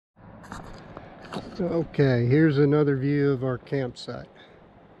Okay, here's another view of our campsite.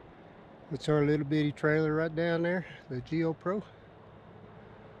 It's our little bitty trailer right down there, the GeoPro.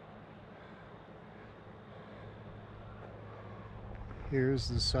 Here's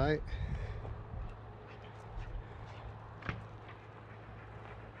the site.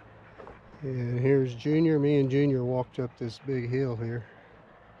 And here's Junior. Me and Junior walked up this big hill here.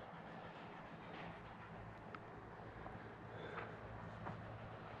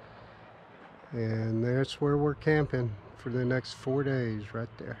 And that's where we're camping for the next 4 days, right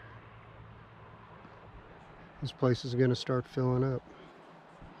there. This place is gonna start filling up.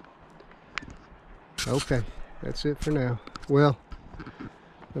 Okay, that's it for now. Well,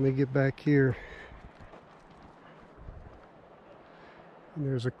 let me get back here. And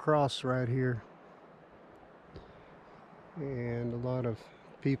there's a cross right here. And a lot of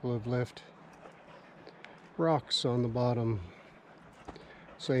people have left rocks on the bottom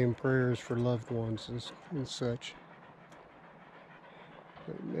saying prayers for loved ones and such.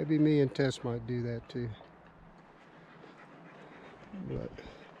 Maybe me and Tess might do that too. But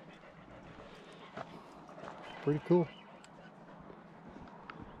pretty cool.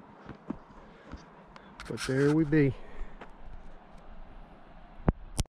 But there we be.